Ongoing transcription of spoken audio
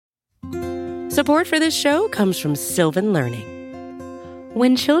Support for this show comes from Sylvan Learning.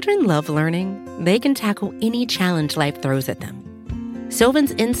 When children love learning, they can tackle any challenge life throws at them.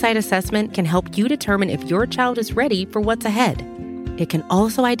 Sylvan's Insight Assessment can help you determine if your child is ready for what's ahead. It can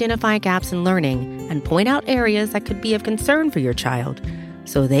also identify gaps in learning and point out areas that could be of concern for your child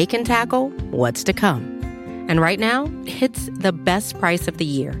so they can tackle what's to come. And right now, it's the best price of the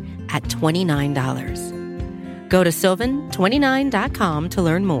year at $29. Go to sylvan29.com to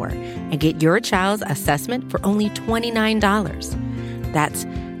learn more and get your child's assessment for only $29. That's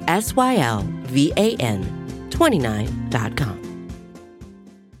SYLVAN 29.com.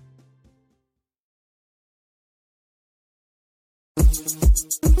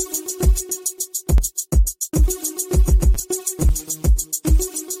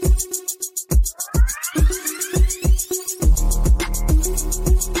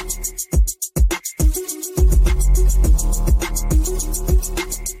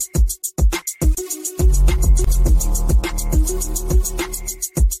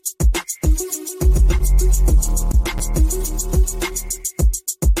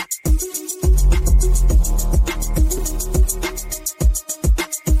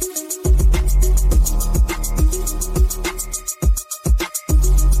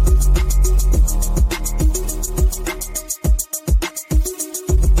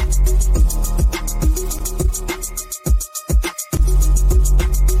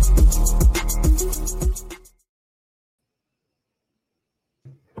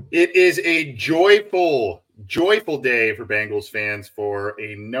 It is a joyful day for Bengals fans for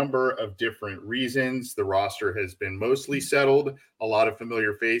a number of different reasons. The roster has been mostly settled. A lot of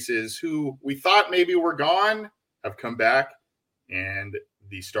familiar faces who we thought maybe were gone have come back. And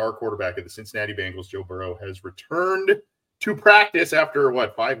the star quarterback of the Cincinnati Bengals, Joe Burrow, has returned to practice after,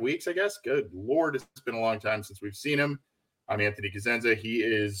 5 weeks, I guess? Good Lord, it's been a long time since we've seen him. I'm Anthony Cosenza. He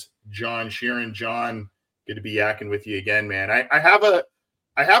is John Sheeran. John, good to be yakking with you again, man.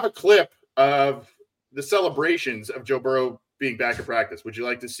 I have a clip of the celebrations of Joe Burrow being back at practice. Would you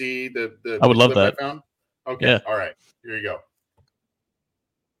like to see the I would love clip that. I found? Okay. Yeah. All right. Here you go.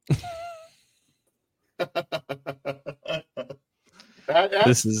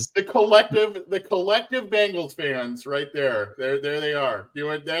 This is the collective Bengals fans right there. There they are.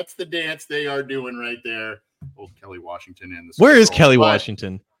 That's the dance they are doing right there. Old Kelly Washington in the Where is Kelly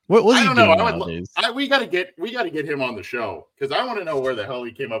Washington? What was he doing nowadays? We got to get him on the show because I want to know where the hell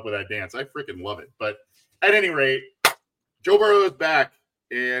he came up with that dance. I freaking love it. But at any rate, Joe Burrow is back,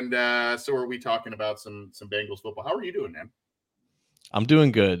 and so are we talking about some Bengals football. How are you doing, man? I'm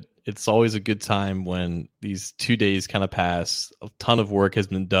doing good. It's always a good time when these 2 days kind of pass. A ton of work has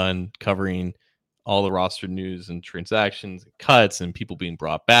been done covering all the roster news and transactions and cuts and people being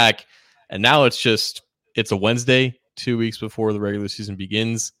brought back. And now it's a Wednesday, 2 weeks before the regular season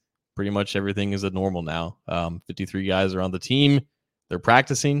begins. Pretty much everything is a normal now. 53 guys are on the team. They're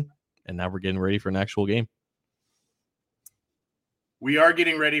practicing, and now we're getting ready for an actual game. We are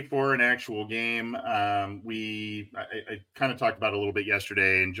getting ready for an actual game. I kind of talked about it a little bit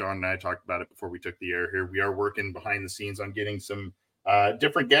yesterday, and John and I talked about it before we took the air here. We are working behind the scenes on getting some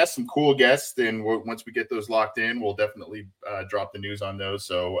different guests, some cool guests. And once we get those locked in, we'll definitely drop the news on those.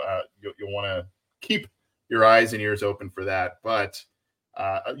 So you'll want to keep your eyes and ears open for that. But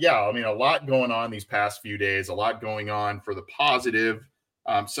a lot going on these past few days, a lot going on for the positive.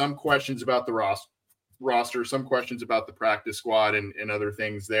 Some questions about the roster, some questions about the practice squad and other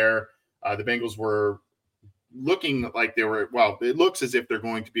things there. The Bengals were looking like it looks as if they're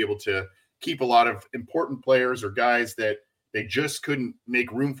going to be able to keep a lot of important players or guys that they just couldn't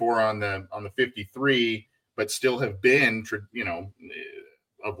make room for on the 53, but still have been,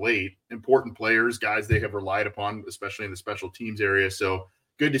 of late, important players, guys they have relied upon, especially in the special teams area. So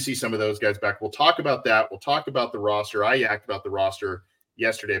good to see some of those guys back. We'll talk about that. We'll talk about the roster. I yacked about the roster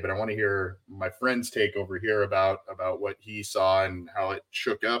yesterday, but I want to hear my friend's take over here about what he saw and how it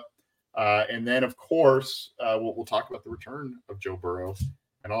shook up. And then, of course, we'll talk about the return of Joe Burrow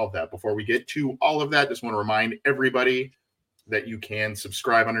and all of that. Before we get to all of that, just want to remind everybody that you can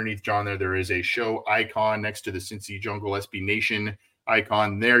subscribe underneath John there. There is a show icon next to the Cincy Jungle SB Nation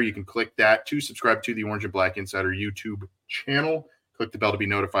icon there. You can click that to subscribe to the Orange and Black Insider YouTube channel. Click the bell to be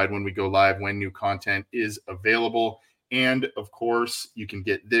notified when we go live, when new content is available. And, of course, you can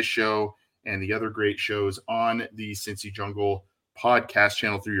get this show and the other great shows on the Cincy Jungle podcast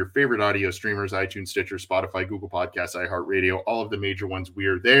channel through your favorite audio streamers, iTunes, Stitcher, Spotify, Google Podcasts, iHeartRadio, all of the major ones.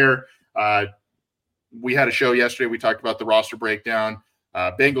 We're there. We had a show yesterday. We talked about the roster breakdown.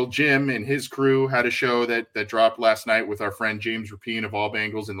 Bengal Jim and his crew had a show that dropped last night with our friend James Rapine of All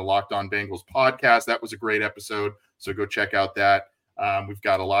Bengals in the Locked On Bengals podcast. That was a great episode, so go check out that. We've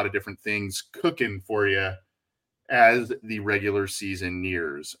got a lot of different things cooking for you as the regular season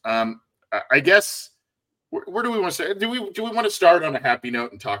nears. I guess where do we want to start? Do we want to start on a happy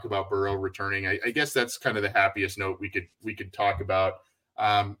note and talk about Burrow returning? I guess that's kind of the happiest note we could talk about.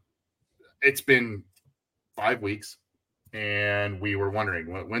 It's been 5 weeks, and we were wondering,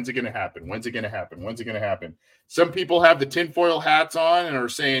 when's it going to happen? When's it going to happen? When's it going to happen? Some people have the tinfoil hats on and are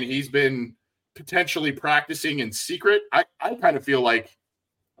saying he's been potentially practicing in secret. I kind of feel like,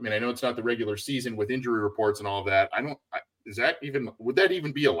 I mean, I know it's not the regular season with injury reports and all of that. Would that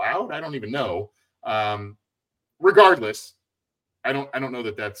even be allowed? I don't even know. Regardless, I don't know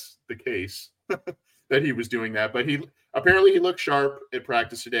that that's the case that he was doing that, but he looked sharp at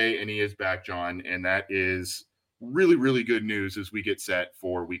practice today, and he is back, John, and that is really, really good news as we get set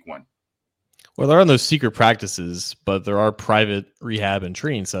for week 1. Well, there are no secret practices, but there are private rehab and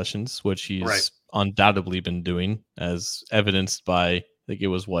training sessions, which he's undoubtedly been doing, as evidenced by, I think it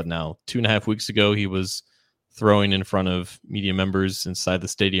was 2.5 weeks ago, he was throwing in front of media members inside the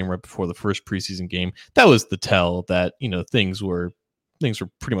stadium right before the first preseason game. That was the tell that, things were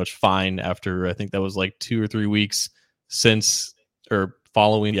pretty much fine after, I think that was like 2 or 3 weeks since or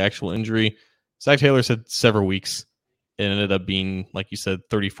following the actual injury. Zach Taylor said several weeks. It ended up being, like you said,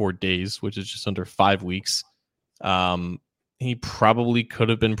 34 days, which is just under 5 weeks. He probably could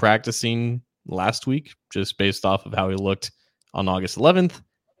have been practicing last week just based off of how he looked on August 11th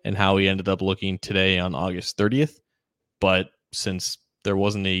and how he ended up looking today on August 30th. But since there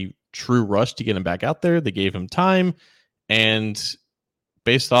wasn't a true rush to get him back out there, they gave him time. And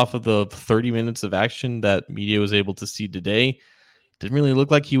based off of the 30 minutes of action that media was able to see today, didn't really look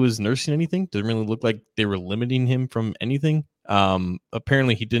like he was nursing anything. Didn't really look like they were limiting him from anything.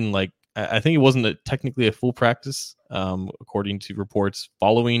 Apparently he didn't I think it wasn't technically a full practice, according to reports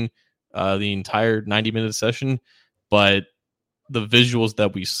following the entire 90-minute session. But the visuals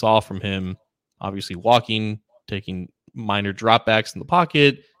that we saw from him, obviously walking, taking minor dropbacks in the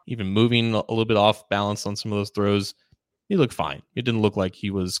pocket, even moving a little bit off balance on some of those throws, he looked fine. It didn't look like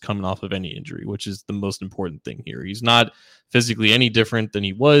he was coming off of any injury, which is the most important thing here. He's not physically any different than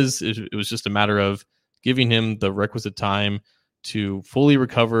he was. It was just a matter of giving him the requisite time to fully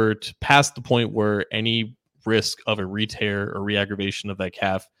recover, to past the point where any risk of a re-tear or re-aggravation of that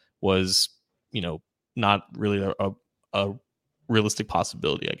calf was, not really a realistic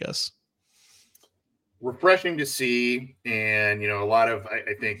possibility, I guess. Refreshing to see. And, a lot of,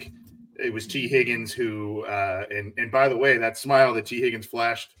 I think it was T. Higgins who, and by the way, that smile that T. Higgins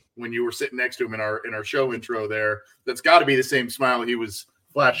flashed when you were sitting next to him in our show intro there, that's got to be the same smile he was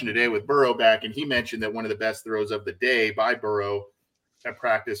flashing today with Burrow back. And he mentioned that one of the best throws of the day by Burrow at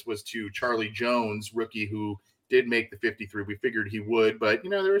practice was to Charlie Jones, rookie, who did make the 53. We figured he would, but,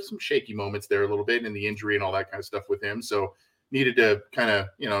 there were some shaky moments there a little bit in the injury and all that kind of stuff with him. So needed to kind of,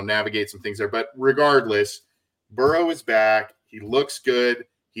 navigate some things there. But regardless, Burrow is back. He looks good.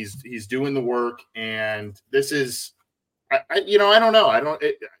 He's doing the work. And this is, I don't know.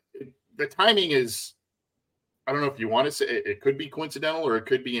 The timing is, I don't know if you want to say it could be coincidental or it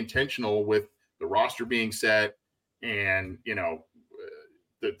could be intentional with the roster being set and,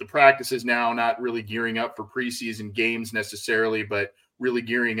 the practice is now not really gearing up for preseason games necessarily, but really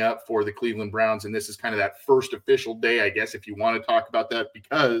gearing up for the Cleveland Browns. And this is kind of that first official day, I guess, if you want to talk about that,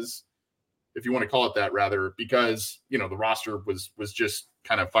 because if you want to call it that, rather, because, the roster was just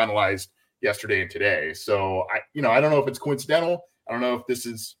kind of finalized yesterday and today. So I don't know if it's coincidental. I don't know if this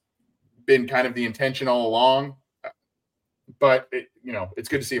has been kind of the intention all along, but it's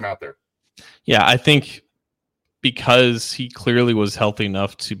good to see him out there. Yeah, I think because he clearly was healthy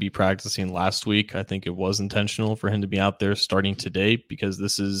enough to be practicing last week, I think it was intentional for him to be out there starting today, because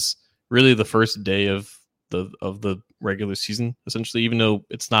this is really the first day of the regular season, essentially, even though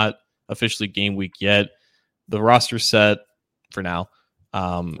it's not officially game week yet. The roster's set for now.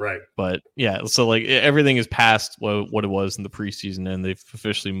 Right. But yeah, so everything is past what it was in the preseason, and they've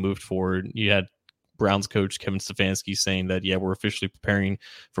officially moved forward. You had Browns coach Kevin Stefanski saying that, we're officially preparing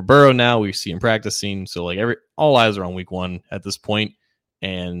for Burrow now. We see him practicing. So all eyes are on week 1 at this point.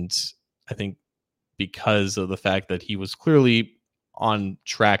 And I think because of the fact that he was clearly on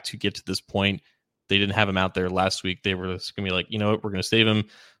track to get to this point, they didn't have him out there last week. They were just going to be like, we're going to save him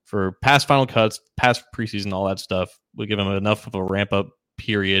for past final cuts, past preseason, all that stuff. We'll give him enough of a ramp up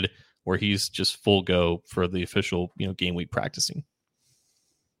period where he's just full go for the official, game week practicing.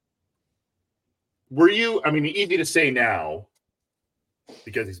 Were you, easy to say now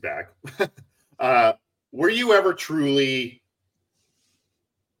because he's back. Were you ever truly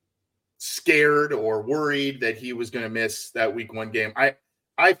scared or worried that he was going to miss that week 1 game?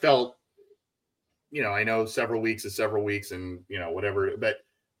 I felt I know several weeks is several weeks and, whatever, but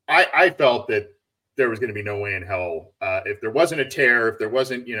I felt that there was going to be no way in hell. If there wasn't a tear, if there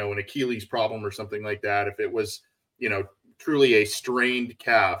wasn't, an Achilles problem or something like that, if it was, truly a strained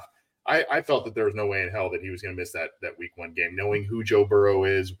calf, I felt that there was no way in hell that he was going to miss that week 1 game, knowing who Joe Burrow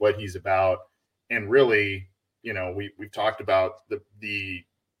is, what he's about. And really, we've talked about the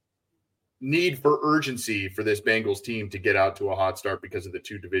need for urgency for this Bengals team to get out to a hot start because of the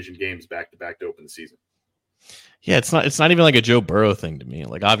 2 division games back to back to open the season. Yeah, it's not even like a Joe Burrow thing to me.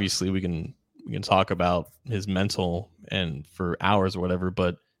 Like, obviously we can talk about his mental and for hours or whatever,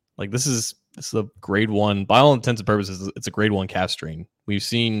 but like this is a grade 1, by all intents and purposes, it's a grade 1 calf strain. We've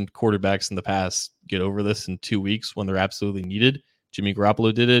seen quarterbacks in the past get over this in 2 weeks when they're absolutely needed. Jimmy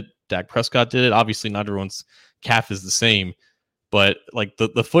Garoppolo did it. Dak Prescott did it. Obviously not everyone's calf is the same, but like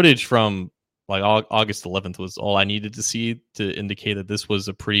the footage from like August 11th was all I needed to see to indicate that this was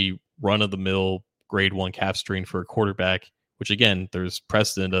a pretty run of the mill grade 1 calf strain for a quarterback, which again, there's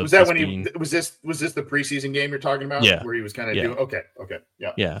precedent of. Was that when was this the preseason game you're talking about? Yeah. Where he was kind of doing, okay.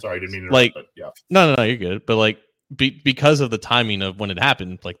 Yeah. Sorry, I didn't mean to like, but yeah. No, you're good. But like, because of the timing of when it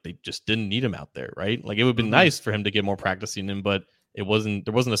happened, like they just didn't need him out there, right? Like it would have been nice for him to get more practicing in, but there wasn't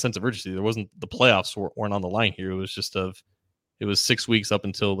a sense of urgency. There wasn't, the playoffs weren't on the line here. It was just it was 6 weeks up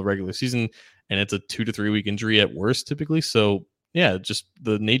until the regular season, and it's a 2 to 3 week injury at worst typically. So yeah, just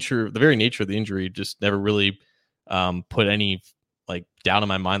the very nature of the injury just never really put any like doubt in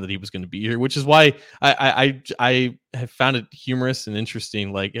my mind that he was going to be here, which is why I have found it humorous and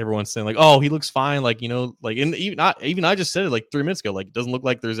interesting. Like everyone's saying like, oh, he looks fine. Like, like, and even I just said it like 3 minutes ago, like it doesn't look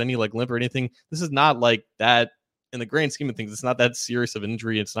like there's any like limp or anything. This is not like that in the grand scheme of things. It's not that serious of an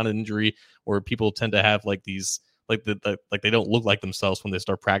injury. It's not an injury where people tend to have like these, like like they don't look like themselves when they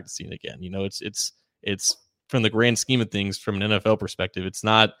start practicing again. It's from the grand scheme of things, from an NFL perspective, it's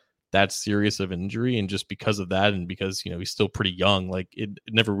not that serious of an injury. And just because of that, and because, he's still pretty young, like it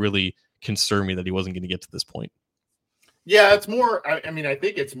never really concerned me that he wasn't going to get to this point. Yeah, it's more, I mean, I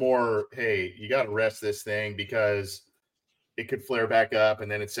think it's more, hey, you got to rest this thing because it could flare back up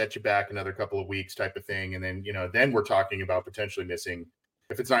and then it sets you back another couple of weeks type of thing. And then, then we're talking about potentially missing,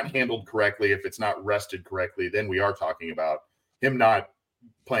 if it's not handled correctly, if it's not rested correctly, then we are talking about him not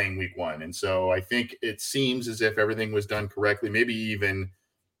playing week 1. And so I think it seems as if everything was done correctly, maybe even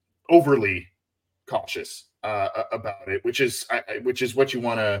overly cautious about it, which is what you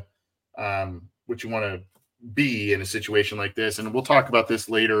want to be in a situation like this. And we'll talk about this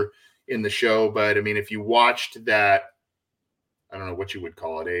later in the show. But I mean, if you watched that, I don't know what you would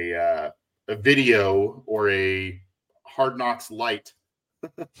call it, a video or a Hard Knocks light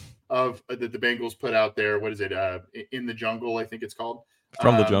of that the Bengals put out there. What is it? In the Jungle, I think it's called.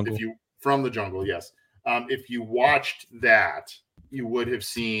 From the Jungle. From the Jungle, yes. If you watched that, you would have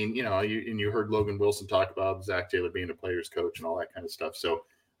seen, and you heard Logan Wilson talk about Zach Taylor being a player's coach and all that kind of stuff. So,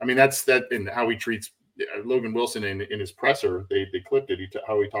 I mean, that's that, and how he treats Logan Wilson in his presser. They clipped it.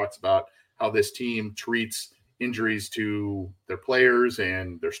 How he talks about how this team treats injuries to their players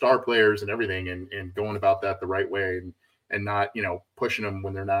and their star players and everything, and going about that the right way, and not, pushing them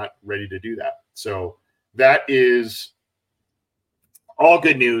when they're not ready to do that. So that is all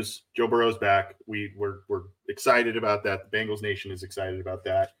good news. Joe Burrow's back. We're excited about that. The Bengals Nation is excited about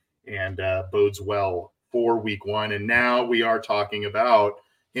that, and bodes well for week 1. And now we are talking about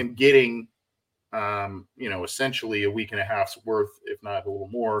him getting, essentially a week and a half's worth, if not a little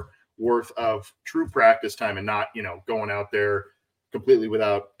more, worth of true practice time, and not, going out there completely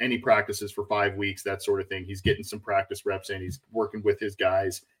without any practices for 5 weeks, that sort of thing. He's getting some practice reps in. He's working with his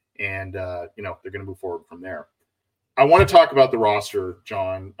guys, and, they're going to move forward from there. I want to talk about the roster,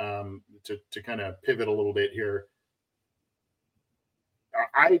 John, to kind of pivot a little bit here.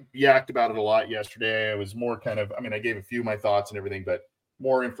 I yacked about it a lot yesterday. I was more I gave a few of my thoughts and everything, but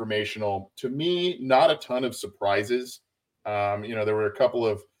more informational. To me, not a ton of surprises. There were a couple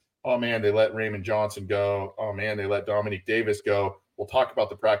of, oh, man, they let Raymond Johnson go. Oh, man, they let Dominique Davis go. We'll talk about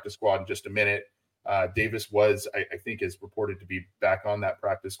the practice squad in just a minute. Davis was, I think, is reported to be back on that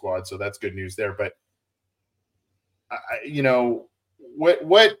practice squad, so that's good news there. But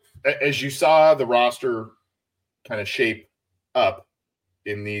what as you saw the roster kind of shape up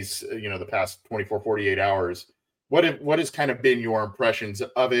in these, the past 24, 48 hours, what has kind of been your impressions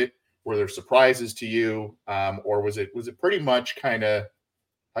of it? Were there surprises to you? Or was it pretty much kind of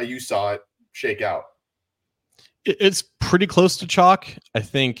how you saw it shake out? It's pretty close to chalk. I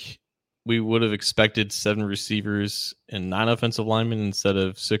think we would have expected 7 receivers and 9 offensive linemen instead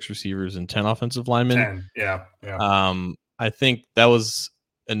of 6 receivers and 10 offensive linemen. 10, yeah. I think that was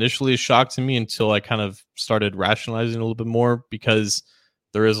initially a shock to me until I kind of started rationalizing a little bit more, because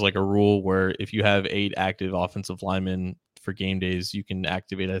there is like a rule where if you have 8 active offensive linemen for game days, you can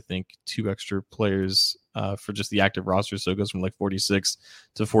activate, I think, 2 extra players for just the active roster. So it goes from like 46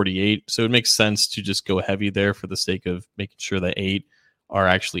 to 48. So it makes sense to just go heavy there for the sake of making sure that 8 are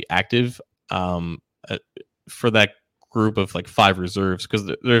actually active for that group of like 5 reserves, because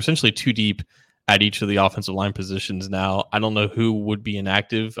they're essentially 2 deep at each of the offensive line positions now. I don't know who would be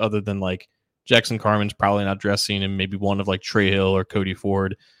inactive other than like Jackson Carman's probably not dressing, and maybe one of like Trey Hill or Cody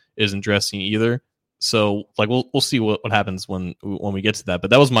Ford isn't dressing either. So like we'll see what happens when we get to that.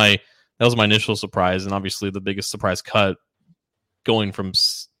 But that was my initial surprise, and obviously the biggest surprise cut going from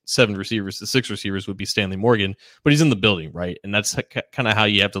 7 receivers to 6 receivers would be Stanley Morgan, but he's in the building, right? And that's kind of how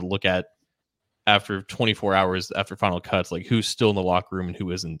you have to look at after 24 hours after final cuts, like who's still in the locker room and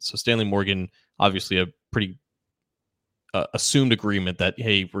who isn't. So Stanley Morgan, obviously a pretty assumed agreement that,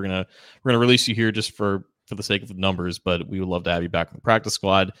 hey, we're gonna release you here just for the sake of the numbers, but we would love to have you back in the practice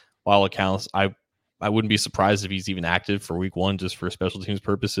squad. While accounts, I wouldn't be surprised if he's even active for week 1 just for special teams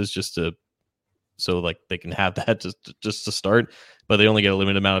purposes, just to so like they can have that just to start. But they only get a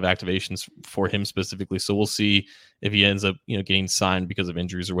limited amount of activations for him specifically, so we'll see if he ends up getting signed because of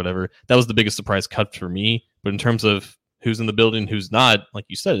injuries or whatever. That was the biggest surprise cut for me. But in terms of who's in the building, who's not, like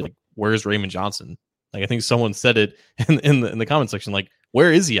you said, like where's Raymond Johnson? Like I think someone said it in the comment section, like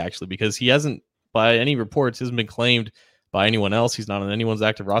where is he actually? Because he hasn't, by any reports, hasn't been claimed by anyone else. He's not on anyone's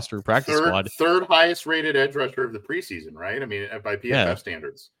active roster or practice squad. Third highest rated edge rusher of the preseason, right? I mean, by PFF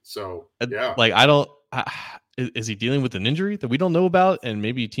standards. So yeah, like is he dealing with an injury that we don't know about, and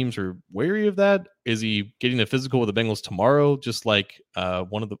maybe teams are wary of that? Is he getting a physical with the Bengals tomorrow? Just like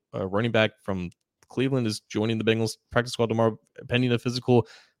one of the running back from Cleveland is joining the Bengals practice squad tomorrow, pending a physical.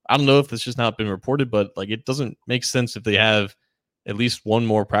 I don't know if it's just not been reported, but like it doesn't make sense if they have at least one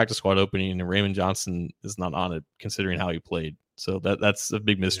more practice squad opening and Raymond Johnson is not on it, considering how he played. So that's a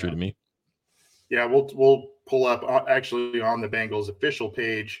big mystery to me. Yeah, we'll pull up actually on the Bengals official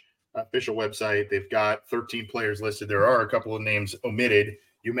page, official website. They've got 13 players listed. There are a couple of names omitted.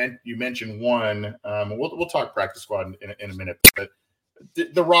 You mentioned one. We'll talk practice squad in a minute, but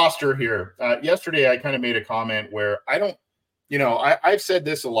the roster here. Yesterday, I kind of made a comment where I don't. I've said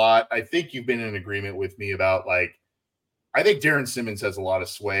this a lot. I think you've been in agreement with me about like, I think Darren Simmons has a lot of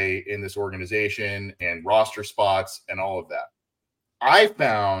sway in this organization and roster spots and all of that. I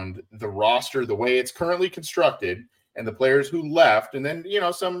found the roster, the way it's currently constructed, and the players who left, and then,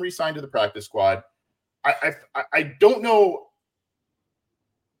 some re-signed to the practice squad. I don't know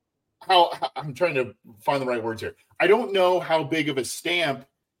how I'm trying to find the right words here. I don't know how big of a stamp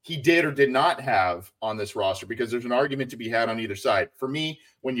he did or did not have on this roster, because there's an argument to be had on either side. For me,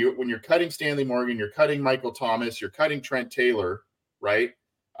 when you're cutting Stanley Morgan, you're cutting Michael Thomas, you're cutting Trent Taylor, right?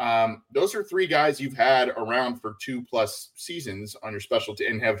 Those are 3 guys you've had around for 2+ seasons on your special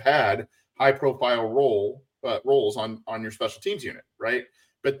team and have had high profile roles on your special teams unit, right?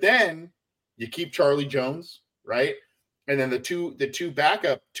 But then you keep Charlie Jones, right? And then the two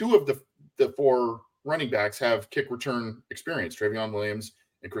backup, 2 of the 4 running backs have kick return experience, Travion Williams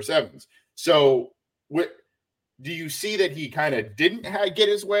and Chris Evans. So do you see that he kind of didn't get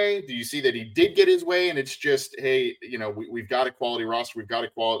his way? Do you see that he did get his way? And it's just, hey, we've got a quality roster. We've got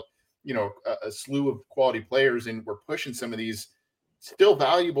a slew of quality players, and we're pushing some of these still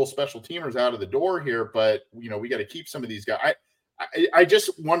valuable special teamers out of the door here. But, we got to keep some of these guys. I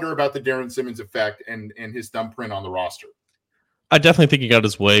just wonder about the Darren Simmons effect and his thumbprint on the roster. I definitely think he got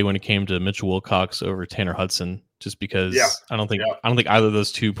his way when it came to Mitchell Wilcox over Tanner Hudson, just because I don't think either of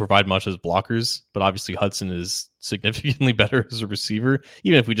those two provide much as blockers, but obviously Hudson is significantly better as a receiver.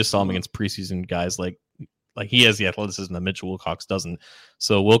 Even if we just saw him against preseason guys, like he has the athleticism that Mitchell Wilcox doesn't.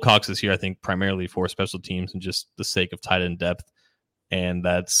 So Wilcox is here, I think, primarily for special teams and just the sake of tight end depth. And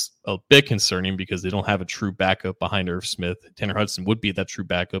that's a bit concerning because they don't have a true backup behind Irv Smith. Tanner Hudson would be that true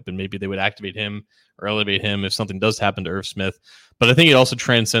backup, and maybe they would activate him or elevate him if something does happen to Irv Smith. But I think it also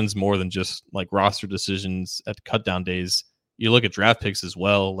transcends more than just like roster decisions at cut down days. You look at draft picks as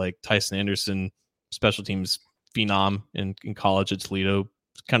well, like Tyson Anderson, special teams phenom in college at Toledo.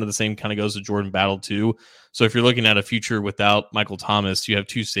 Kind of the same kind of goes to Jordan Battle too. So if you're looking at a future without Michael Thomas, you have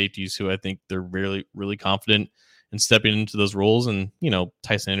 2 safeties who I think they're really, really confident and stepping into those roles. And,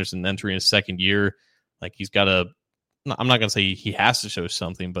 Tyson Anderson entering his second year, like he's got I'm not going to say he has to show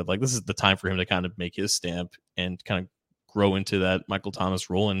something, but like this is the time for him to kind of make his stamp and kind of grow into that Michael Thomas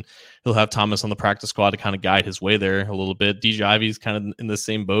role. And he'll have Thomas on the practice squad to kind of guide his way there a little bit. DJ Ivy's kind of in the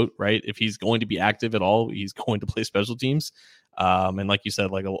same boat, right? If he's going to be active at all, he's going to play special teams. And like you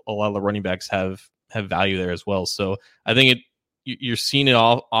said, like a lot of the running backs have value there as well. So I think you're seeing it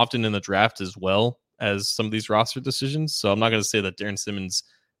all often in the draft as well. as some of these roster decisions. So I'm not going to say that Darren Simmons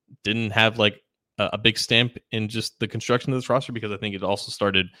didn't have like a big stamp in just the construction of this roster, because I think it also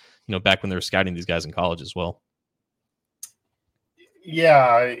started, back when they were scouting these guys in college as well.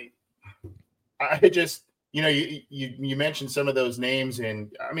 Yeah, I just, you mentioned some of those names,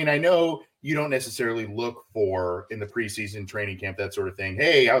 and I mean, I know you don't necessarily look for in the preseason training camp, that sort of thing.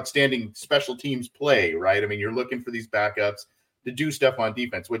 Hey, outstanding special teams play, right? I mean, you're looking for these backups to do stuff on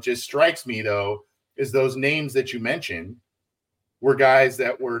defense. What just strikes me, though, is those names that you mentioned were guys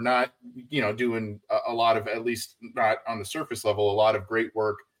that were not, doing a lot of, at least not on the surface level, a lot of great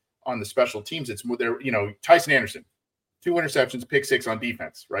work on the special teams. It's more there, Tyson Anderson, 2 interceptions, pick 6 on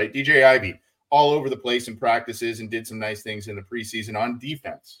defense, right? DJ Ivey, all over the place in practices and did some nice things in the preseason on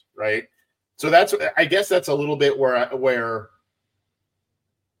defense, right? So I guess that's a little bit where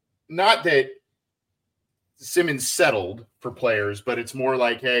not that Simmons settled for players, but it's more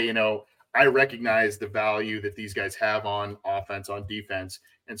like, hey, I recognize the value that these guys have on offense, on defense.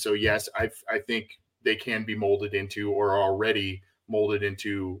 And so, yes, I think they can be molded into, or are already molded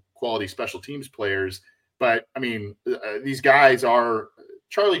into, quality special teams players. But I mean, these guys are,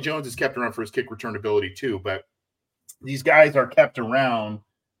 Charlie Jones is kept around for his kick return ability too, but these guys are kept around.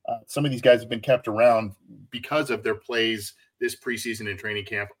 Some of these guys have been kept around because of their plays this preseason and training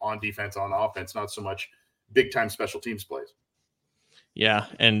camp on defense, on offense, not so much big time special teams plays. Yeah.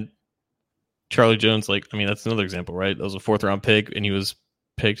 And Charlie Jones, that's another example, right? That was a 4th round pick, and he was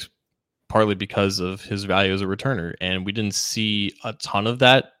picked partly because of his value as a returner. And we didn't see a ton of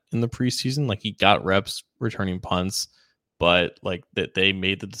that in the preseason. Like, he got reps returning punts, but that they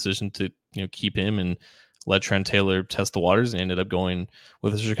made the decision to, keep him and let Trent Taylor test the waters, and ended up going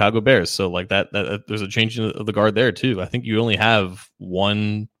with the Chicago Bears. So that there's a change of the guard there too. I think you only have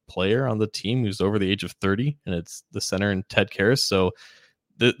one player on the team who's over the age of 30, and it's the center, and Ted Karras. So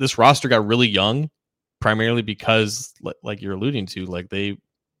this roster got really young, primarily because, like you're alluding to, they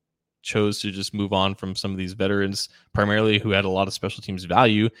chose to just move on from some of these veterans, primarily who had a lot of special teams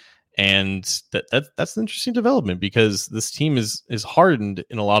value. And that's an interesting development, because this team is hardened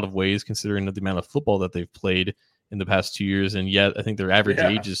in a lot of ways, considering the amount of football that they've played in the past 2 years. And yet I think their average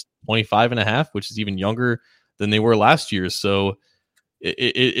age is 25 and a half, which is even younger than they were last year. So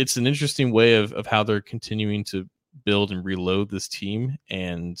it's an interesting way of how they're continuing to build and reload this team.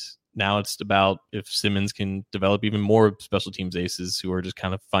 And now it's about if Simmons can develop even more special teams aces who are just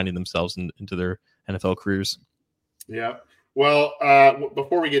kind of finding themselves into their NFL careers. Yeah. Well,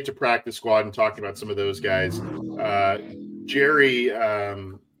 before we get to practice squad and talking about some of those guys, Jerry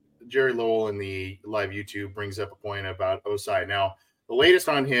Lowell in the live YouTube brings up a point about Osai. Now, the latest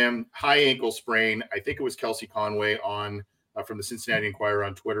on him, high ankle sprain. I think it was Kelsey Conway from the Cincinnati Enquirer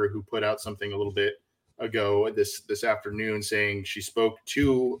on Twitter who put out something a little bit ago this afternoon saying she spoke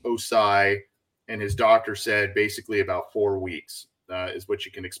to Osai, and his doctor said basically about 4 weeks is what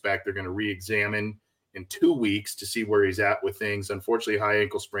you can expect. They're going to re-examine in 2 weeks to see where he's at with things. Unfortunately, high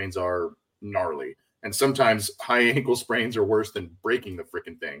ankle sprains are gnarly, and sometimes high ankle sprains are worse than breaking the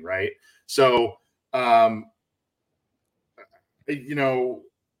freaking thing, right? So,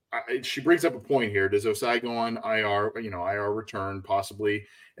 she brings up a point here. Does Osai go on IR, IR return possibly,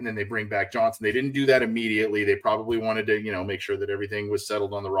 and then they bring back Johnson? They didn't do that immediately. They probably wanted to, make sure that everything was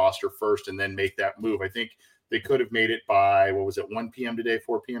settled on the roster first and then make that move. I think they could have made it by, 1 p.m. today,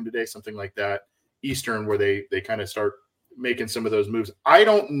 4 p.m. today, something like that, Eastern, where they kind of start making some of those moves. I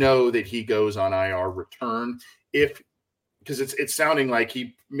don't know that he goes on IR return because it's sounding like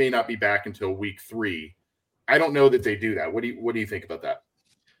he may not be back until week 3. I don't know that they do that. What do you think about that?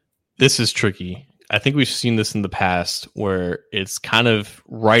 This is tricky. I think we've seen this in the past where it's kind of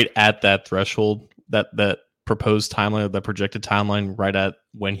right at that threshold, that proposed timeline, that projected timeline, right at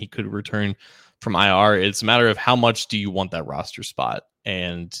when he could return from IR. It's a matter of how much do you want that roster spot.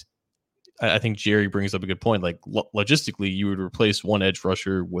 And I think Jerry brings up a good point. Logistically, you would replace one edge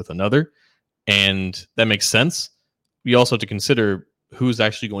rusher with another, and that makes sense. You also have to consider who's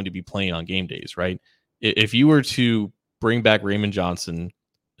actually going to be playing on game days, right? If you were to bring back Raymond Johnson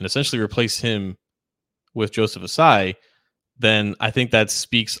and essentially replace him with Joseph Osai, then I think that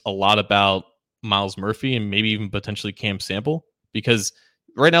speaks a lot about Myles Murphy and maybe even potentially Cam Sample, because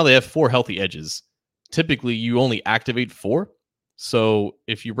right now they have 4 healthy edges. Typically, you only activate 4. So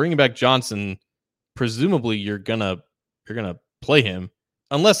if you're bringing back Johnson, presumably you're gonna play him,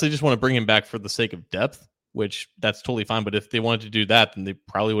 unless they just want to bring him back for the sake of depth, which that's totally fine. But if they wanted to do that, then they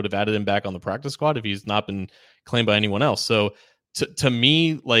probably would have added him back on the practice squad if he's not been claimed by anyone else. So to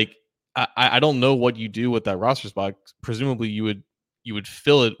me, I don't know what you do with that roster spot. Presumably you would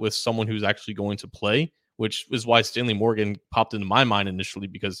fill it with someone who's actually going to play, which is why Stanley Morgan popped into my mind initially,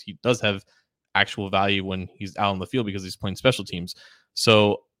 because he does have actual value when he's out on the field because he's playing special teams.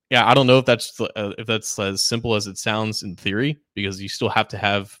 So yeah, I don't know if that's as simple as it sounds in theory, because you still have to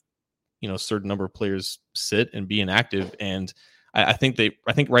have, a certain number of players sit and be inactive. And I think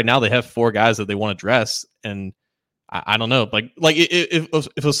right now they have 4 guys that they want to dress. And I don't know, like if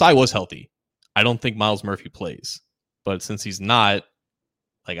Osai was healthy, I don't think Miles Murphy plays. But since he's not,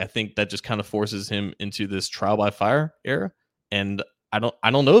 like, I think that just kind of forces him into this trial by fire era. And I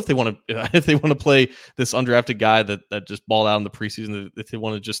don't know if they want to play this undrafted guy that just balled out in the preseason, if they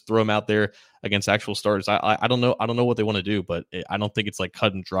want to just throw him out there against actual starters. I don't know. I don't know what they want to do, but I don't think it's like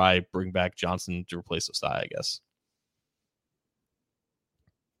cut and dry, bring back Johnson to replace Osai, I guess.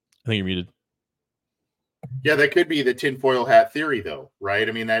 I think you're muted. Yeah, that could be the tinfoil hat theory, though, right?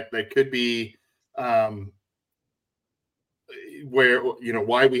 I mean, that could be where,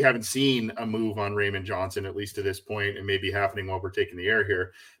 why we haven't seen a move on Raymond Johnson, at least to this point, and maybe happening while we're taking the air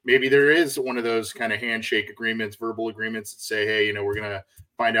here. Maybe there is one of those kind of handshake agreements, verbal agreements that say, hey, we're going to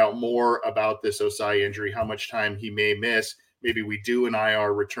find out more about this Osai injury, how much time he may miss. Maybe we do an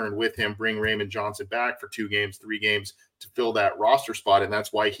IR return with him, bring Raymond Johnson back for 2 games, 3 games to fill that roster spot. And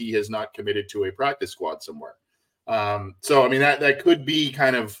that's why he has not committed to a practice squad somewhere. So, I mean, that could be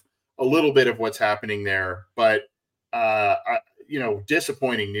kind of a little bit of what's happening there, but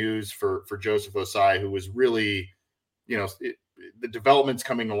disappointing news for Joseph Osai, who was really, the development's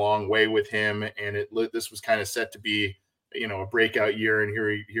coming a long way with him. And this was kind of set to be, a breakout year. And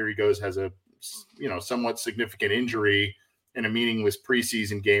here he goes, has a, somewhat significant injury in a meaningless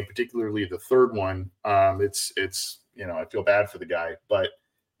preseason game, particularly the third one. It's I feel bad for the guy, but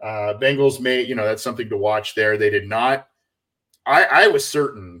Bengals may, that's something to watch there. They did not. I was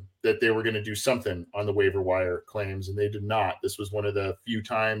certain that they were going to do something on the waiver wire claims, and they did not. This was one of the few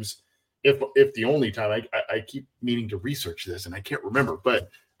times, if the only time, I keep meaning to research this and I can't remember, but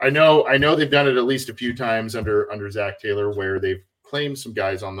I know they've done it at least a few times under Zach Taylor, where they've claimed some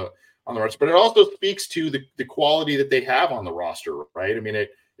guys on the roster, but it also speaks to the quality that they have on the roster, right? I mean,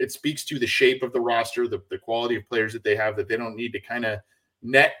 it speaks to the shape of the roster, the quality of players that they have, that they don't need to kind of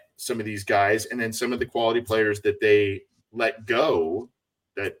net some of these guys, and then some of the quality players that they let go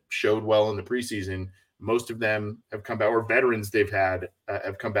that showed well in the preseason. Most of them have come back, or veterans they've had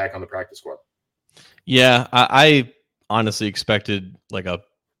have come back on the practice squad. Yeah, I honestly expected like a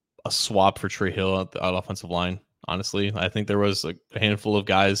swap for Trey Hill at the offensive line. Honestly, I think there was like a handful of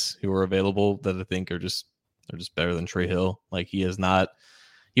guys who were available that I think they're just better than Trey Hill. Like he was not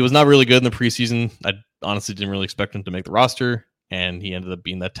really good in the preseason. I honestly didn't really expect him to make the roster, and he ended up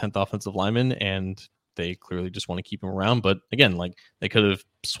being that 10th offensive lineman, and they clearly just want to keep him around. But again, like they could have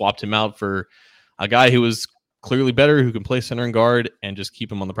swapped him out for a guy who was clearly better, who can play center and guard, and just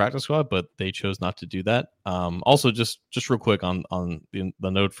keep him on the practice squad, but they chose not to do that. Also, just real quick on the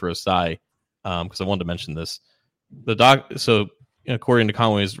note for Osai, because I wanted to mention this. So according to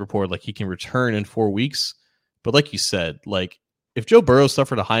Conway's report, like he can return in 4 weeks, but like you said, like if Joe Burrow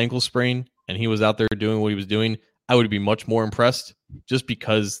suffered a high ankle sprain and he was out there doing what he was doing, I would be much more impressed, just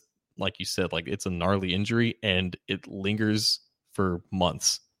because, like you said, like it's a gnarly injury and it lingers for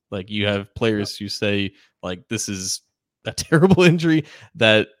months. Like you have players who say like this is a terrible injury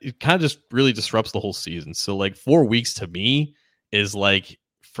that it kind of just really disrupts the whole season. So like 4 weeks to me is like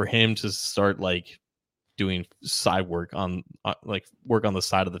for him to start like doing side work on work on the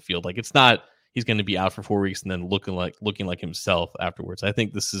side of the field. Like it's not he's going to be out for 4 weeks and then looking like himself afterwards. I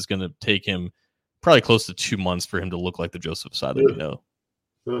think this is going to take him probably close to 2 months for him to look like the Joseph side that we know.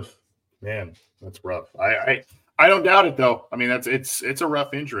 Ugh, man, that's rough. I don't doubt it though. I mean, it's a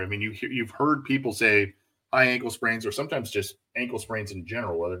rough injury. I mean, you've heard people say high ankle sprains, or sometimes just ankle sprains in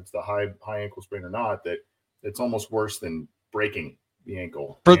general, whether it's the high ankle sprain or not, that it's almost worse than breaking the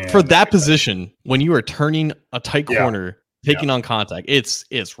ankle. For that position, when you are turning a tight corner, taking on contact, it's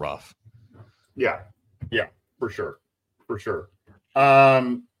rough. Yeah, for sure.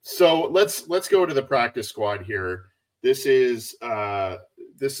 So let's go to the practice squad here. This is the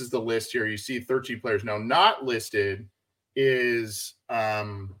list here. You see 13 players. Now, not listed is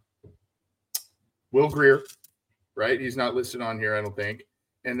Will Grier, right? He's not listed on here, I don't think.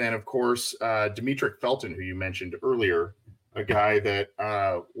 And then, of course, Demetric Felton, who you mentioned earlier, a guy that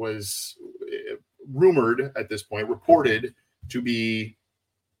was rumored at this point, reported to be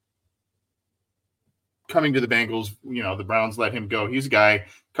coming to the Bengals. The Browns let him go. He's a guy, a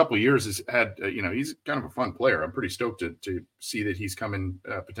couple of years has had, he's kind of a fun player. I'm pretty stoked to see that he's coming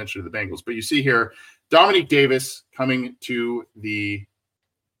potentially to the Bengals. But you see here, Dominique Davis coming to the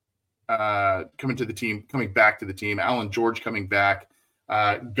team, coming back to the team. Alan George coming back.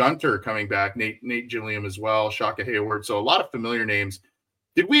 Gunter coming back. Nate Gilliam as well. Shaka Hayward. So a lot of familiar names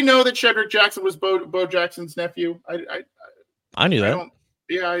Did we know that Shedrick Jackson was Bo Jackson's nephew? I knew that.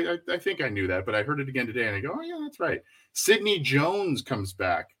 I think I knew that, but I heard it again today, and I go, oh, yeah, that's right. Sidney Jones comes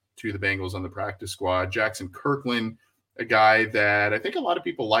back to the Bengals on the practice squad. Jackson Kirkland, a guy that I think a lot of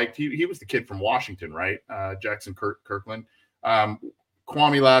people liked. He was the kid from Washington, right? Jackson Kirkland.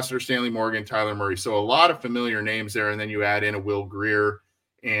 Kwame Lassiter, Stanley Morgan, Tyler Murray. So a lot of familiar names there, and then you add in a Will Greer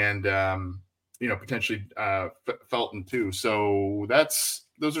and potentially Felton too. So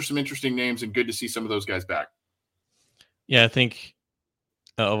those are some interesting names, and good to see some of those guys back. Yeah, I think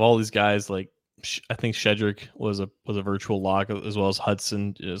of all these guys, like I think Shedrick was a virtual lock, as well as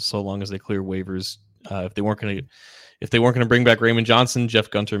Hudson, so long as they clear waivers. If they weren't going to bring back Raymond Johnson, Jeff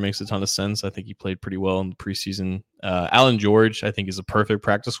Gunter makes a ton of sense. I think he played pretty well in the preseason. Alan George, I think, is a perfect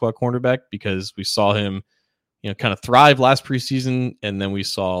practice squad cornerback because we saw him, kind of thrive last preseason, and then we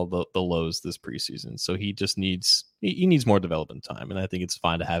saw the lows this preseason. So he just needs more development time, and I think it's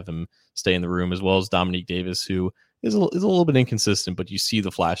fine to have him stay in the room, as well as Dominique Davis, who is a little bit inconsistent, but you see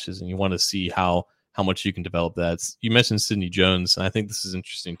the flashes, and you want to see how much you can develop that. You mentioned Sidney Jones, and I think this is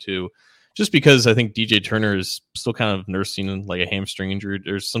interesting too, just because I think DJ Turner is still kind of nursing like a hamstring injury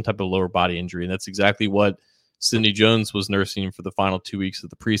or some type of lower body injury, and that's exactly what Sidney Jones was nursing for the final 2 weeks of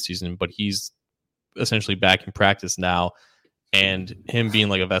the preseason, but he's essentially back in practice now, and him being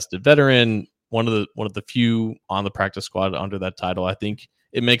like a vested veteran, one of the few on the practice squad under that title, I think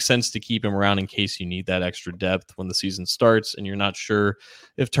it makes sense to keep him around in case you need that extra depth when the season starts and you're not sure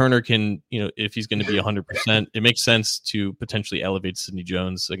if Turner can, if he's going to be 100%. It makes sense to potentially elevate Sidney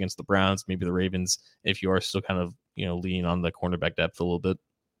Jones against the Browns, maybe the Ravens, if you are still kind of, leaning on the cornerback depth a little bit.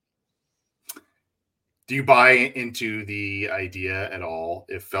 Do you buy into the idea at all,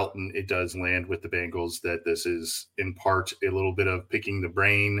 if Felton it does land with the Bengals, that this is in part a little bit of picking the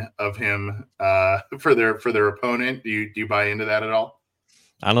brain of him for their opponent? Do you buy into that at all?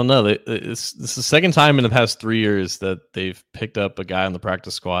 I don't know. This is the second time in the past 3 years that they've picked up a guy on the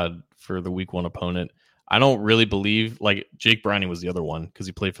practice squad for the week one opponent. I don't really believe, like, Jake Browning was the other one because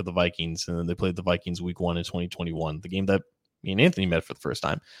he played for the Vikings, and then they played the Vikings week one in 2021, the game that me and Anthony met for the first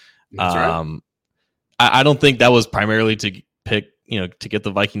time. That's right. I don't think that was primarily to pick, to get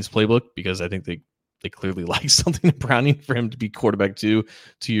the Vikings playbook, because I think they clearly like something in Browning for him to be quarterback 2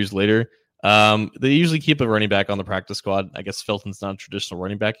 years later. They usually keep a running back on the practice squad. I guess Felton's not a traditional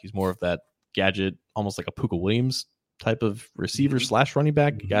running back. He's more of that gadget, almost like a Puka Williams type of receiver / running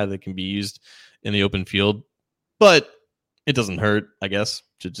back, a guy that can be used in the open field. But it doesn't hurt, I guess,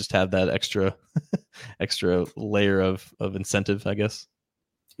 to just have that extra layer of incentive, I guess.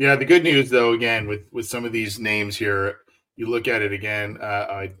 Yeah, the good news, though, again, with some of these names here, you look at it again.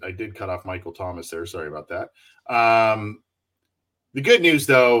 I did cut off Michael Thomas there. Sorry about that. The good news,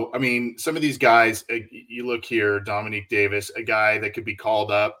 though, I mean, some of these guys, you look here, Dominique Davis, a guy that could be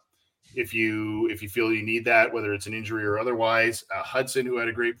called up if you feel you need that, whether it's an injury or otherwise. Hudson, who had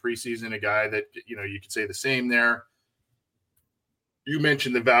a great preseason, a guy that, you could say the same there. You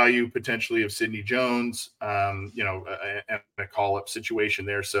mentioned the value potentially of Sidney Jones, and a call-up situation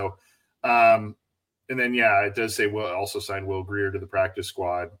there. So, and then, yeah, it does say we'll also sign Will Greer to the practice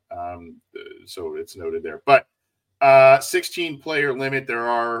squad. So it's noted there. But 16-player limit. There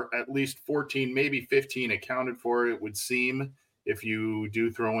are at least 14, maybe 15 accounted for, it would seem, if you do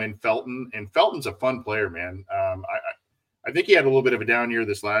throw in Felton. And Felton's a fun player, man. I think he had a little bit of a down year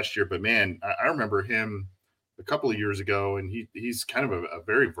this last year, but, man, I remember him a couple of years ago, and he's kind of a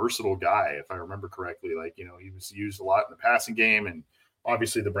very versatile guy, if I remember correctly. Like, he was used a lot in the passing game, and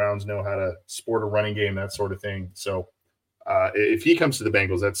obviously the Browns know how to sport a running game, that sort of thing. So if he comes to the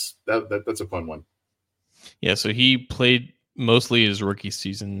Bengals, that's a fun one. Yeah, so he played mostly his rookie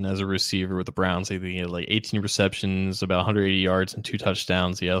season as a receiver with the Browns. I think he had like 18 receptions, about 180 yards, and 2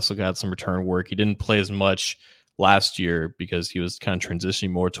 touchdowns. He also got some return work. He didn't play as much last year because he was kind of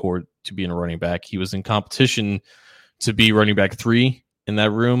transitioning more toward to being a running back. He was in competition to be running back 3 in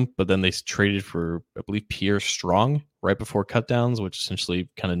that room, but then they traded for, I believe, Pierre Strong right before cutdowns, which essentially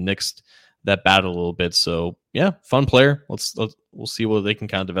kind of nixed that battle a little bit. So yeah, fun player. We'll see what they can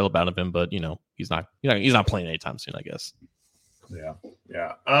kind of develop out of him, but he's not playing anytime soon, I guess. Yeah.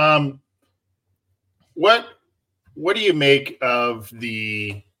 What do you make of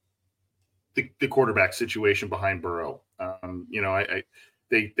the quarterback situation behind Burrow?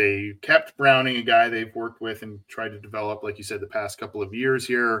 They kept Browning, a guy they've worked with and tried to develop, like you said, the past couple of years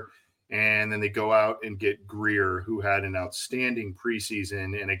here. And then they go out and get Greer, who had an outstanding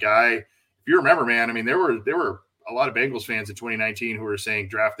preseason, and a guy, if you remember, man, I mean, there were a lot of Bengals fans in 2019 who were saying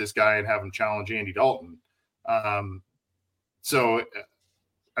draft this guy and have him challenge Andy Dalton. So,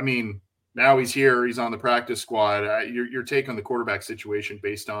 I mean, Now he's here. He's on the practice squad. Your take on the quarterback situation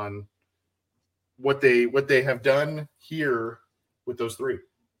based on what they have done here with those three?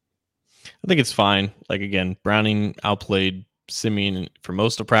 I think it's fine. Like, again, Browning outplayed Simeon for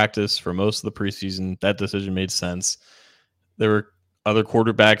most of practice, for most of the preseason. That decision made sense. There were other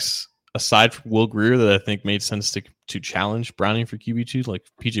quarterbacks aside from Will Grier that I think made sense to challenge Browning for QB2, like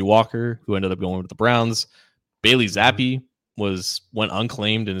PJ Walker, who ended up going with the Browns. Bailey Zappi went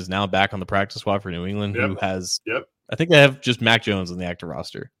unclaimed and is now back on the practice squad for New England, who has, I think they have just Mac Jones on the active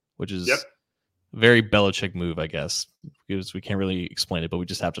roster, which is a very Belichick move, I guess, because we can't really explain it, but we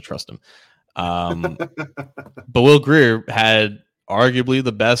just have to trust him. But Will Grier had arguably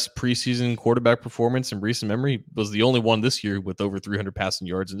the best preseason quarterback performance in recent memory. Was the only one this year with over 300 passing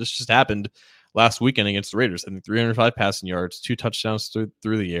yards, and this just happened last weekend against the Raiders. I think 305 passing yards, 2 touchdowns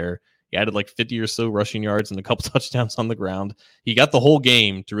through the air. He added like 50 or so rushing yards and a couple touchdowns on the ground. He got the whole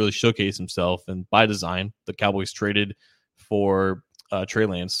game to really showcase himself, and by design, the Cowboys traded for Trey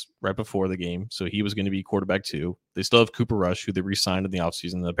Lance right before the game, so he was going to be quarterback 2. They still have Cooper Rush, who they re-signed in the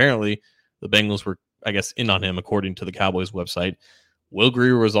offseason, and apparently the Bengals were, I guess, in on him, according to the Cowboys website. Will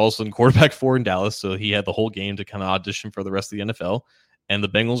Grier was also in quarterback 4 in Dallas, so he had the whole game to kind of audition for the rest of the NFL. And the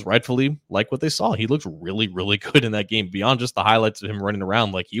Bengals rightfully like what they saw. He looked really, really good in that game. Beyond just the highlights of him running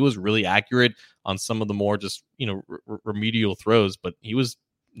around, like he was really accurate on some of the more just remedial throws, but he was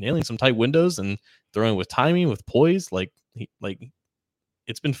nailing some tight windows and throwing with timing, with poise. Like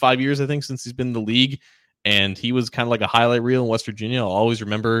it's been 5 years, I think, since he's been in the league. And he was kind of like a highlight reel in West Virginia. I'll always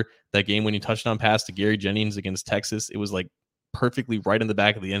remember that game when he touchdown pass to Gary Jennings against Texas. It was like perfectly right in the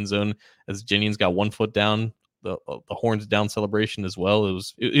back of the end zone as Jennings got 1 foot down, the horns down celebration as well. It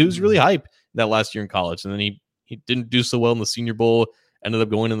was really hype that last year in college. And then he didn't do so well in the Senior Bowl, ended up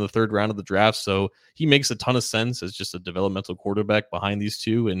going in the 3rd round of the draft. So he makes a ton of sense as just a developmental quarterback behind these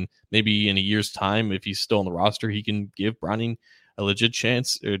two. And maybe in a year's time, if he's still on the roster, he can give Browning a legit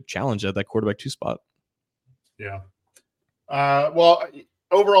chance or challenge at that quarterback 2 spot. Yeah. Well,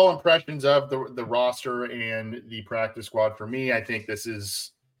 overall impressions of the roster and the practice squad for me, I think this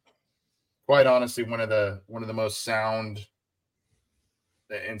is quite honestly one of the most sound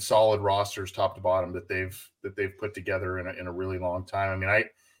and solid rosters, top to bottom, that they've put together in a really long time. I mean,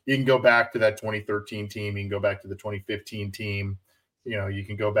 you can go back to that 2013 team, you can go back to the 2015 team, you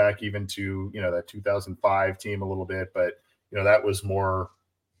can go back even to that 2005 team a little bit, but that was more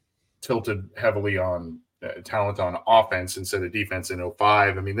tilted heavily on talent on offense instead of defense in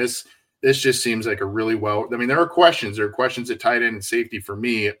 2005. I mean, this just seems like a really there are questions at tight end and safety for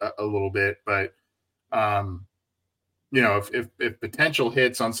me a little bit, but if potential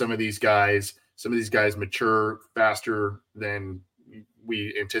hits on some of these guys mature faster than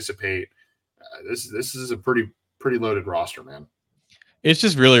we anticipate, this is a pretty loaded roster, man. It's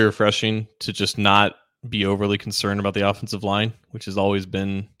just really refreshing to just not be overly concerned about the offensive line, which has always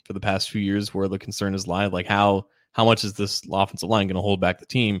been for the past few years where the concern is live. Like how much is this offensive line going to hold back the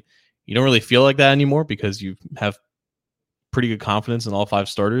team? You don't really feel like that anymore because you have pretty good confidence in all 5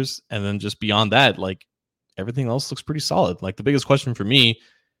 starters. And then just beyond that, like everything else looks pretty solid. Like the biggest question for me,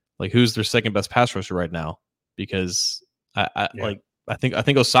 like who's their second best pass rusher right now? Because I think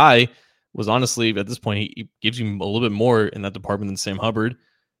Osai was honestly at this point, he gives you a little bit more in that department than Sam Hubbard.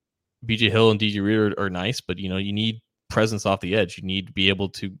 BJ Hill and DJ Reader are nice, but you need presence off the edge. You need to be able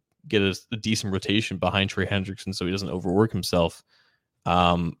to get a decent rotation behind Trey Hendrickson so he doesn't overwork himself.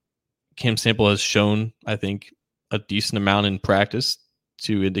 Cam Sample has shown, I think, a decent amount in practice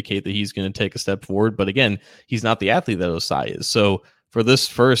to indicate that he's going to take a step forward. But again, he's not the athlete that Osai is. So for this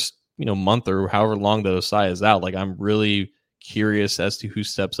first month or however long that Osai is out, like I'm really curious as to who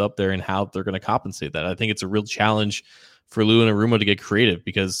steps up there and how they're going to compensate that. I think it's a real challenge for Lou and Arumo to get creative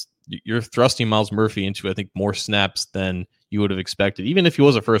because you're thrusting Miles Murphy into, I think, more snaps than you would have expected. Even if he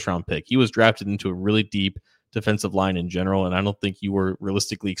was a first-round pick, he was drafted into a really deep defensive line in general, and I don't think you were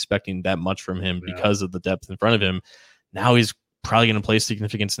realistically expecting that much from him because of the depth in front of him. Now he's probably going to play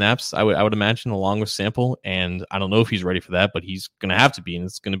significant snaps, I would imagine, along with Sample, and I don't know if he's ready for that, but he's going to have to be, and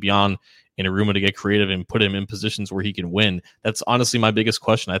it's going to be on Arumo to get creative and put him in positions where he can win. That's honestly my biggest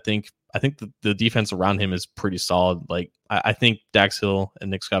question. I think the defense around him is pretty solid. Like I think Dax Hill and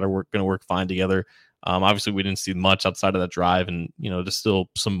Nick Scott are going to work fine together. Obviously, we didn't see much outside of that drive, and there's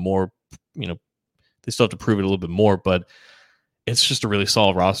still some more. They still have to prove it a little bit more, but it's just a really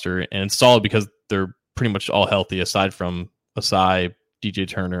solid roster, and it's solid because they're pretty much all healthy aside from Osai, DJ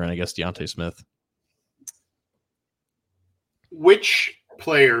Turner, and I guess Deontay Smith. Which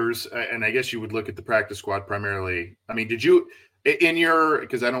players, and I guess you would look at the practice squad primarily. I mean, In your,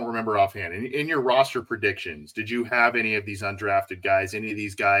 because I don't remember offhand, in your roster predictions, did you have any of these undrafted guys, any of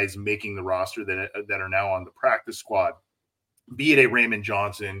these guys making the roster that are now on the practice squad? Be it a Raymond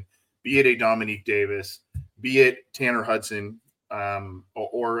Johnson, be it a Dominique Davis, be it Tanner Hudson,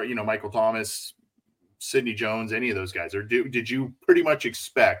 or Michael Thomas, Sidney Jones, any of those guys? Or did you pretty much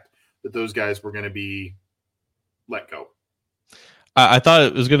expect that those guys were going to be let go? I thought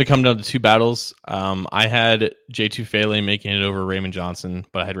it was going to come down to two battles. I had J2 Fele making it over Raymond Johnson,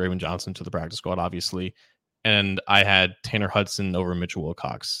 but I had Raymond Johnson to the practice squad, obviously. And I had Tanner Hudson over Mitchell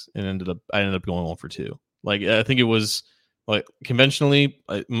Wilcox, and I ended up going 1 for 2. Like, I think it was like conventionally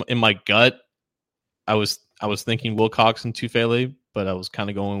in my gut, I was thinking Wilcox and Tufele, but I was kind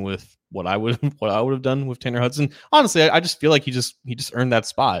of going with what I would have done with Tanner Hudson. Honestly, I just feel like he just earned that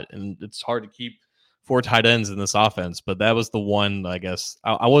spot, and it's hard to keep 4 tight ends in this offense. But that was the one, I guess.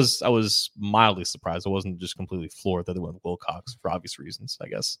 I was mildly surprised. I wasn't just completely floored that they went with Wilcox for obvious reasons, I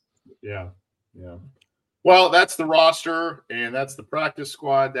guess. Yeah. Well, that's the roster, and that's the practice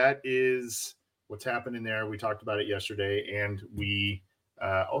squad. That is what's happening there. We talked about it yesterday, and we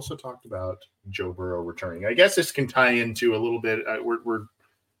also talked about Joe Burrow returning. I guess this can tie into a little bit.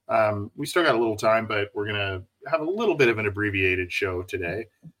 We still got a little time, but we're gonna have a little bit of an abbreviated show today.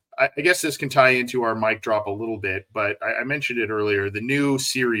 I guess this can tie into our mic drop a little bit, but I mentioned it earlier. The new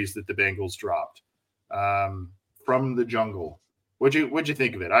series that the Bengals dropped, From the Jungle. What'd you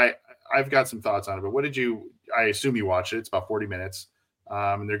think of it? I've got some thoughts on it, but I assume you watched it. It's about 40 minutes.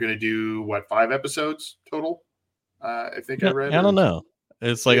 And they're going to do 5 episodes total? I think I read. I don't know.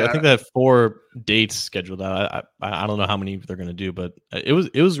 It's like, I think they have 4 dates scheduled out. I don't know how many they're going to do, but it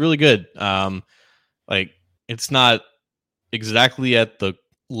was really good. Like, it's not exactly at the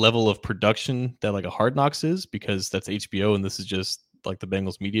level of production that like a Hard Knocks is, because that's HBO and this is just like the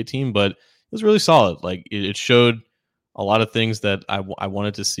Bengals media team, but it was really solid. Like, it showed a lot of things that I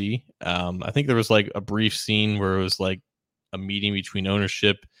wanted to see. I think there was like a brief scene where it was like a meeting between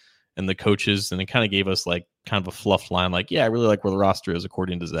ownership and the coaches, and it kind of gave us like kind of a fluff line, like, yeah, I really like where the roster is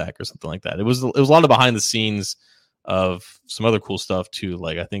according to Zach, or something like that. It was a lot of behind the scenes of some other cool stuff too.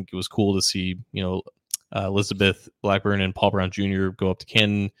 Like, I think it was cool to see, Elizabeth Blackburn and Paul Brown Jr. go up to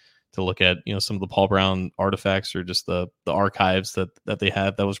Canton to look at, some of the Paul Brown artifacts, or just the archives that they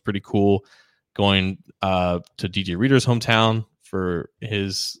had. That was pretty cool. Going to DJ Reader's hometown for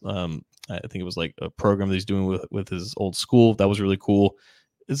his, I think it was like a program that he's doing with his old school. That was really cool.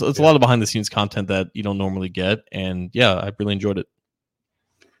 It's a lot of behind the scenes content that you don't normally get. And yeah, I really enjoyed it.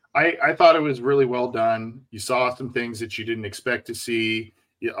 I thought it was really well done. You saw some things that you didn't expect to see.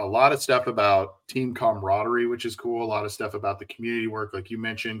 A lot of stuff about team camaraderie, which is cool. A lot of stuff about the community work, like you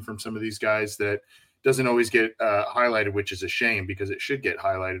mentioned, from some of these guys that doesn't always get highlighted, which is a shame, because it should get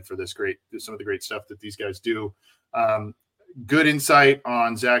highlighted for some of the great stuff that these guys do. Good insight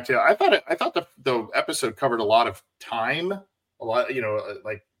on Zach Taylor. I thought the episode covered a lot of time. A lot,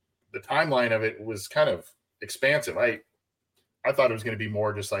 like the timeline of it was kind of expansive. I thought it was going to be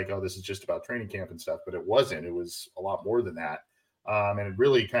more just like, oh, this is just about training camp and stuff, but it wasn't. It was a lot more than that. And it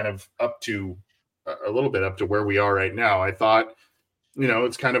really kind of a little bit up to where we are right now. I thought,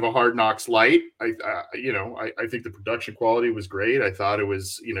 it's kind of a Hard Knocks light. I think the production quality was great. I thought it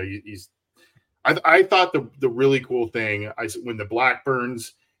was, I thought the really cool thing, when the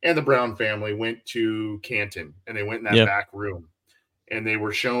Blackburns and the Brown family went to Canton and they went in that back room and they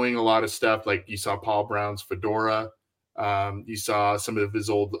were showing a lot of stuff. Like, you saw Paul Brown's fedora. You saw some of his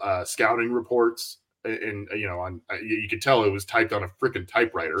old scouting reports, and you could tell it was typed on a freaking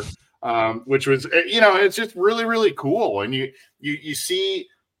typewriter, which was, it's just really, really cool. And you see,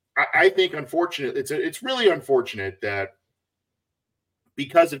 I think, unfortunate. It's really unfortunate that,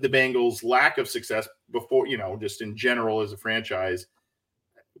 because of the Bengals' lack of success before, just in general as a franchise,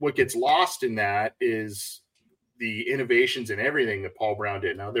 what gets lost in that is the innovations and everything that Paul Brown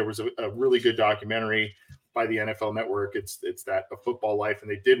did. Now, there was a really good documentary by the NFL Network. It's that A Football Life,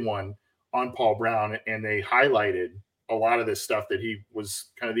 and they did one on Paul Brown, and they highlighted a lot of this stuff that he was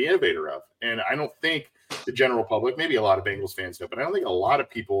kind of the innovator of. And I don't think the general public, maybe a lot of Bengals fans know, but I don't think a lot of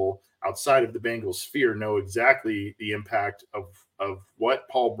people outside of the Bengals sphere know exactly the impact of what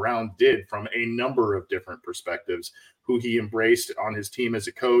Paul Brown did from a number of different perspectives, who he embraced on his team as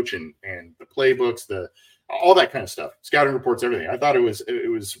a coach, and the playbooks, all that kind of stuff, scouting reports, everything. I thought it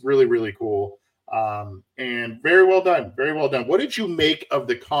was really, really cool. And very well done. Very well done. What did you make of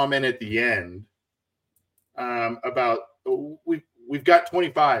the comment at the end about we've got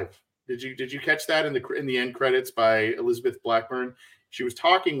 25? Did you catch that in the end credits by Elizabeth Blackburn? She was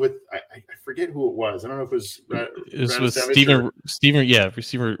talking with, I forget who it was. I don't know if it was Stephen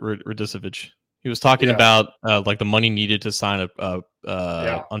Radisevich. He was talking Yeah. about like the money needed to sign a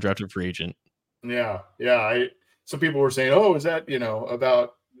Yeah. undrafted free agent. Yeah. Some people were saying, "Oh, is that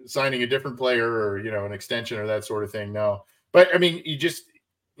about signing a different player or an extension or that sort of thing?" No, but I mean,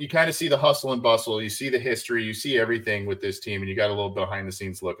 you kind of see the hustle and bustle, you see the history, you see everything with this team, and you got a little behind the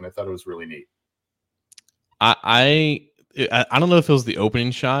scenes look, and I thought it was really neat. I don't know if it was the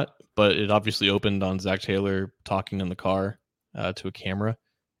opening shot, but it obviously opened on Zach Taylor talking in the car to a camera,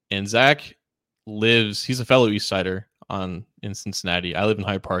 and Zach he's a fellow East Sider in Cincinnati. I live in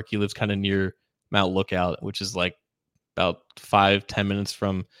Hyde Park. He lives kind of near Mount Lookout, which is like about 5-10 minutes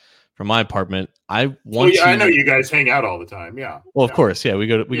from my apartment. I know you guys hang out all the time. Yeah. Well, of course, yeah. We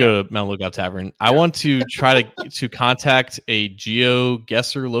go to Mount Lookout Tavern. I want to try to contact a geo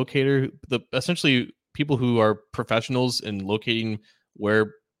guesser locator. Essentially people who are professionals in locating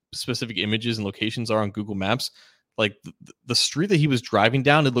where specific images and locations are on Google Maps. Like the street that he was driving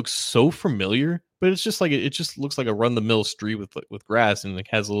down, it looks so familiar, but it's just like it just looks like a run the mill street with grass, and it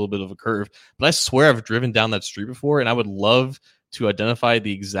has a little bit of a curve. But I swear I've driven down that street before, and I would love to identify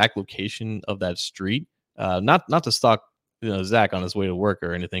the exact location of that street. Not to stalk Zach on his way to work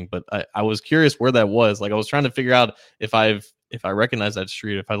or anything, but I was curious where that was. Like I was trying to figure out if I recognize that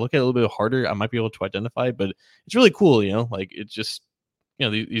street. If I look at it a little bit harder, I might be able to identify it. But it's really cool, like it just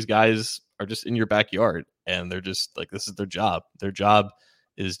these guys are just in your backyard, and they're just like, this is their job. Their job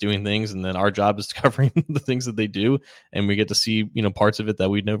is doing things, and then our job is covering the things that they do, and we get to see parts of it that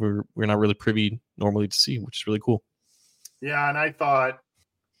we're not really privy normally to see, which is really cool. Yeah, and I thought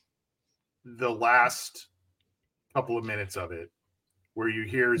the last couple of minutes of it, where you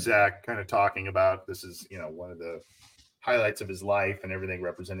hear Zach kind of talking about this is one of the highlights of his life and everything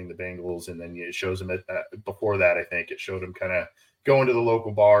representing the Bengals, and then it shows him before that, I think it showed him kind of going to the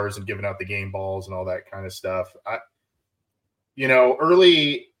local bars and giving out the game balls and all that kind of stuff.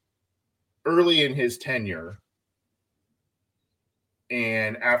 Early in his tenure,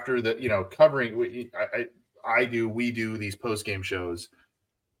 and after the covering, we do these post-game shows,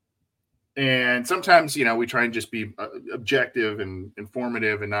 and sometimes we try and just be objective and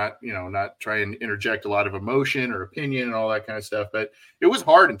informative, and not try and interject a lot of emotion or opinion and all that kind of stuff. But it was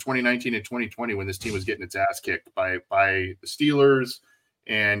hard in 2019 and 2020 when this team was getting its ass kicked by the Steelers,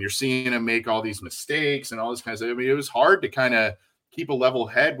 and you're seeing them make all these mistakes and all this kind of stuff. I mean, it was hard to kind of keep a level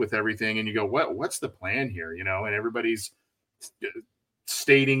head with everything, and you go, what's the plan here? And everybody's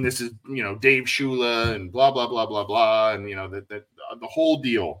stating this is Dave Shula and blah blah blah blah blah, and that the whole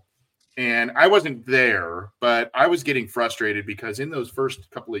deal. And I wasn't there, but I was getting frustrated because in those first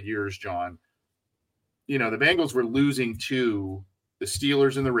couple of years, John, the Bengals were losing to the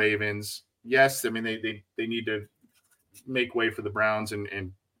Steelers and the Ravens. Yes, I mean they need to make way for the Browns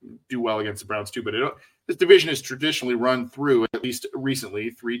and do well against the Browns too. But this division is traditionally run through, at least recently,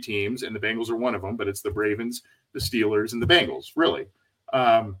 3 teams, and the Bengals are one of them. But it's the Ravens, the Steelers, and the Bengals, really.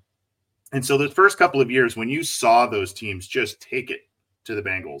 And so the first couple of years, when you saw those teams just take it to the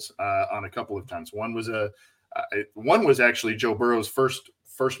Bengals on a couple of times, one was actually Joe Burrow's first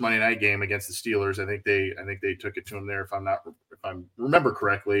Monday night game against the Steelers. I think they took it to him there, if I remember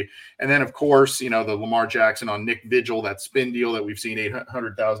correctly. And then of course, the Lamar Jackson on Nick Vigil, that spin deal that we've seen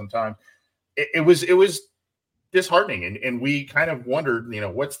 800,000 times. It was disheartening, and we kind of wondered,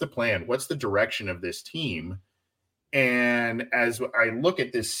 what's the plan? What's the direction of this team? And as I look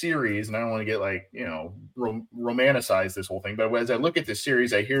at this series, and I don't want to get romanticize this whole thing, but as I look at this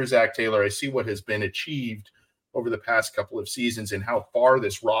series, I hear Zach Taylor, I see what has been achieved over the past couple of seasons and how far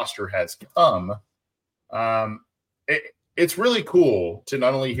this roster has come. It's really cool to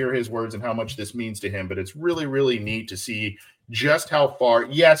not only hear his words and how much this means to him, but it's really, really neat to see just how far.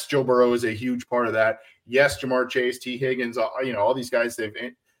 Yes, Joe Burrow is a huge part of that. Yes, Jamar Chase, T. Higgins, all these guys,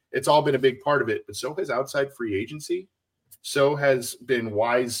 it's all been a big part of it, but so has outside free agency. So has been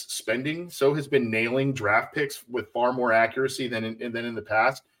wise spending. So has been nailing draft picks with far more accuracy than in the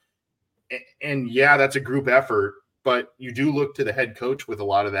past. And yeah, that's a group effort, but you do look to the head coach with a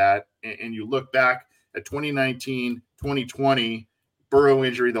lot of that. And you look back at 2019, 2020, Burrow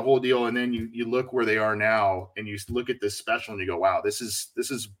injury, the whole deal. And then you look where they are now, and you look at this special and you go, wow, this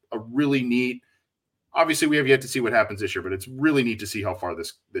is a really neat. Obviously, we have yet to see what happens this year, but it's really neat to see how far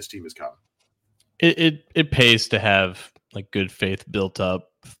this team has come. It pays to have like good faith built up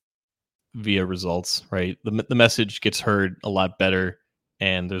via results, right? The message gets heard a lot better,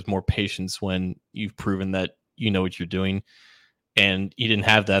 and there's more patience when you've proven that you know what you're doing. And he didn't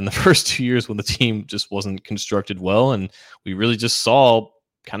have that in the first 2 years when the team just wasn't constructed well, and we really just saw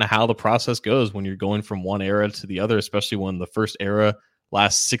kind of how the process goes when you're going from one era to the other, especially when the first era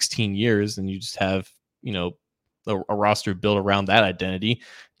lasts 16 years, and you just have a roster built around that identity.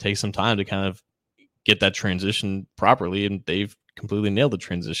 Take some time to kind of get that transition properly, and they've completely nailed the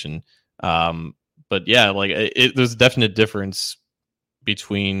transition. But yeah, like there's a definite difference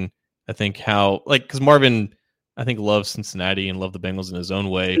between, I think, how, like, because Marvin, I think, loves Cincinnati and loved the Bengals in his own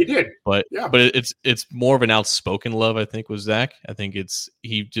way. He did, but yeah. But it's more of an outspoken love, I think, with Zach. I think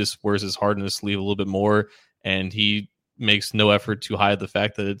he just wears his heart in his sleeve a little bit more, and he makes no effort to hide the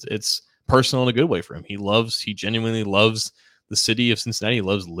fact that it's personal in a good way for him. He genuinely loves the city of Cincinnati. He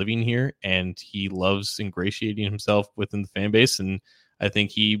loves living here, and he loves ingratiating himself within the fan base. And I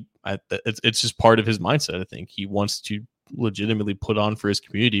think it's just part of his mindset. I think he wants to legitimately put on for his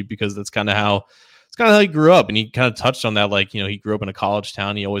community, because that's kind of how he grew up. And he kind of touched on that. Like, he grew up in a college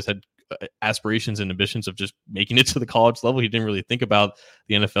town. He always had aspirations and ambitions of just making it to the college level. He didn't really think about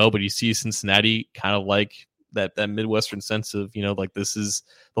the NFL, but he sees Cincinnati kind of like that Midwestern sense of, like, this is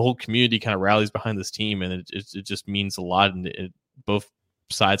the whole community kind of rallies behind this team, and it just means a lot, and both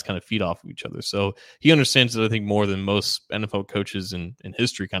sides kind of feed off of each other. So he understands it, I think, more than most NFL coaches in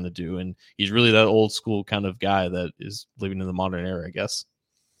history kind of do, and he's really that old school kind of guy that is living in the modern era, I guess.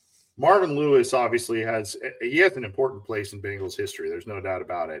 Marvin Lewis obviously has an important place in Bengals history. There's no doubt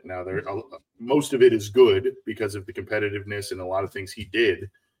about it. Now, most of it is good because of the competitiveness and a lot of things he did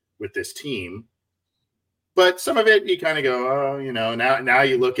with this team. But some of it, you kind of go, oh, now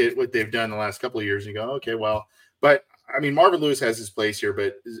you look at what they've done the last couple of years and you go, okay, well, but I mean, Marvin Lewis has his place here,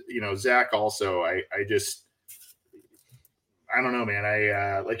 but Zach also, I don't know, man.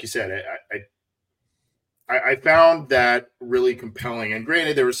 I like you said, I found that really compelling. And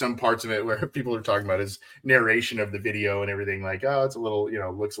granted, there were some parts of it where people are talking about his narration of the video and everything, like, oh, it's a little,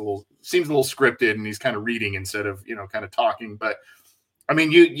 seems a little scripted, and he's kind of reading instead of, kind of talking. But I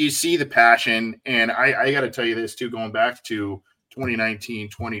mean, you see the passion, and I got to tell you this too, going back to 2019,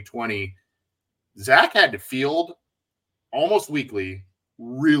 2020, Zach had to field almost weekly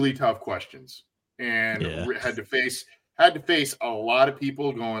really tough questions, and had to face a lot of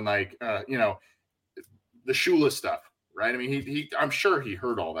people going like, the Shula stuff, right? I mean, I'm sure he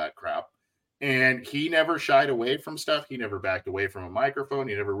heard all that crap, and he never shied away from stuff. He never backed away from a microphone.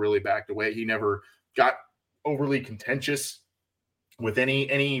 He never really backed away. He never got overly contentious with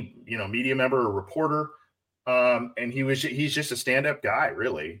any media member or reporter. And he's just a stand-up guy,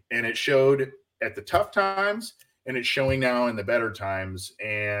 really. And it showed at the tough times, and it's showing now in the better times.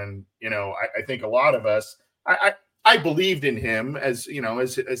 And, I think a lot of us, I believed in him as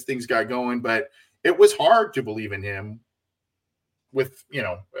things got going, but it was hard to believe in him with,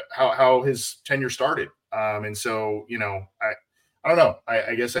 how his tenure started. And so, I don't know.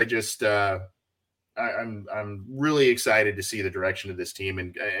 I guess I just, I'm really excited to see the direction of this team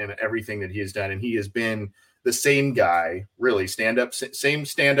and everything that he has done. And he has been the same guy, really same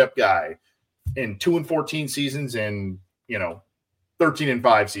stand-up guy in 2-14 seasons and,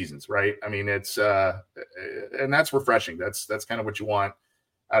 13-5 seasons. Right. I mean, it's and that's refreshing. That's kind of what you want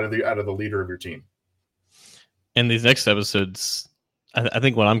out of the leader of your team. And these next episodes, I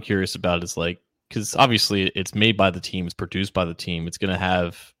think what I'm curious about is, like, because obviously it's made by the team, it's produced by the team, it's going to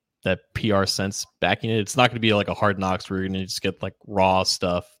have that PR sense backing it. It's not going to be like a Hard Knocks where you're going to just get like raw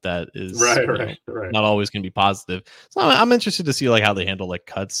stuff that is right. not always going to be positive. So I'm interested to see like how they handle like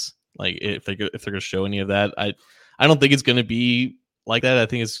cuts, like if they're going to show any of that. I don't think it's going to be like that. I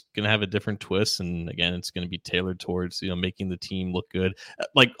think it's going to have a different twist, and again, it's going to be tailored towards making the team look good.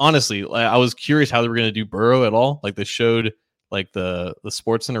 Like, honestly, I was curious how they were going to do Burrow at all. Like, they showed like the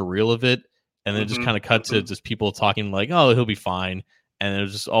Sports Center reel of it, and then just kind of cut to just people talking like, "Oh, he'll be fine," and it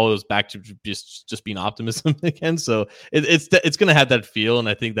was just always back to just being optimism again. So it's going to have that feel, and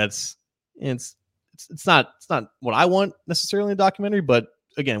I think it's not what I want necessarily in a documentary, but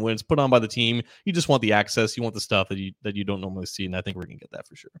again, when it's put on by the team, you just want the access, you want the stuff that you don't normally see, and I think we're gonna get that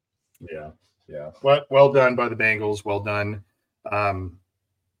for sure. Yeah. Well done by the Bengals. Well done.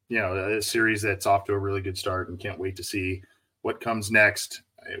 A series that's off to a really good start, and can't wait to see what comes next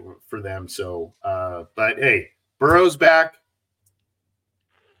for them. So, but hey, Burrow's back.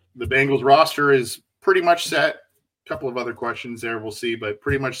 The Bengals roster is pretty much set. A couple of other questions there, we'll see, but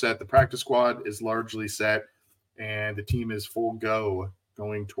pretty much set. The practice squad is largely set, and the team is full go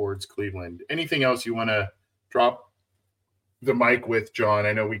going towards Cleveland. Anything else you want to drop the mic with, John?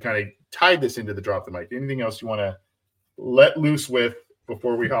 I know we kind of tied this into the drop the mic. Anything else you want to let loose with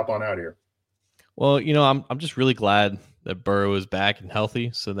before we hop on out here? Well, I'm just really glad that Burrow is back and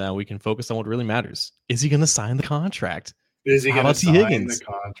healthy, so that we can focus on what really matters. Is he going to sign the contract? Is he going to sign Higgins? The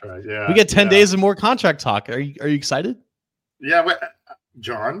contract? Yeah. We get 10 days of more contract talk. Are you excited? Yeah, but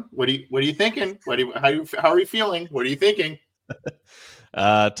John, what are you thinking? How are you feeling? What are you thinking?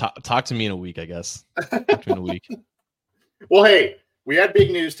 Talk to me in a week, I guess. Talk to me in a week. Well, hey, we had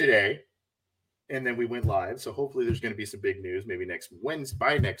big news today, and then we went live. So hopefully there's going to be some big news maybe next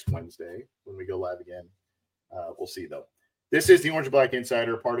Wednesday when we go live again. We'll see, though. This is the Orange and Black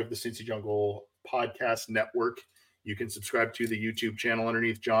Insider, part of the Cincy Jungle podcast network. You can subscribe to the YouTube channel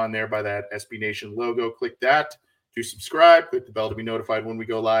underneath John there by that SB Nation logo. Click that to subscribe. Click the bell to be notified when we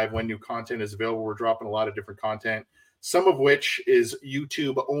go live, when new content is available. We're dropping a lot of different content, some of which is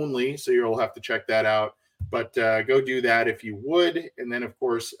YouTube only, so you'll have to check that out. But go do that if you would. And then, of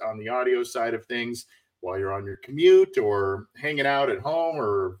course, on the audio side of things, while you're on your commute or hanging out at home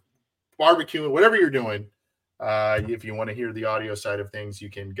or barbecuing, whatever you're doing, if you want to hear the audio side of things, you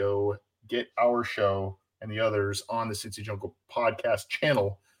can go get our show and the others on the Cincy Jungle podcast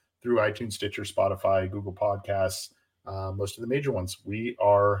channel through iTunes, Stitcher, Spotify, Google Podcasts, most of the major ones. We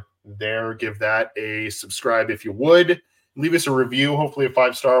are there. Give that a subscribe if you would. Leave us a review, hopefully a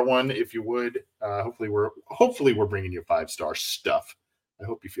 5-star one if you would. Hopefully we're bringing you 5-star stuff. I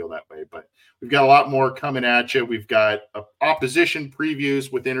hope you feel that way. But we've got a lot more coming at you. We've got opposition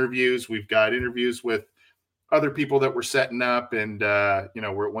previews with interviews. We've got interviews with other people that we're setting up. And,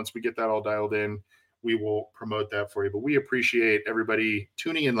 once we get that all dialed in, we will promote that for you. But we appreciate everybody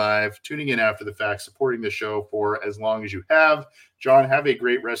tuning in live, tuning in after the fact, supporting the show for as long as you have. John, have a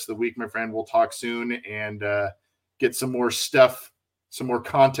great rest of the week, my friend. We'll talk soon and get some more stuff, some more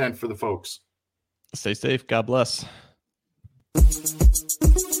content for the folks. Stay safe. God bless.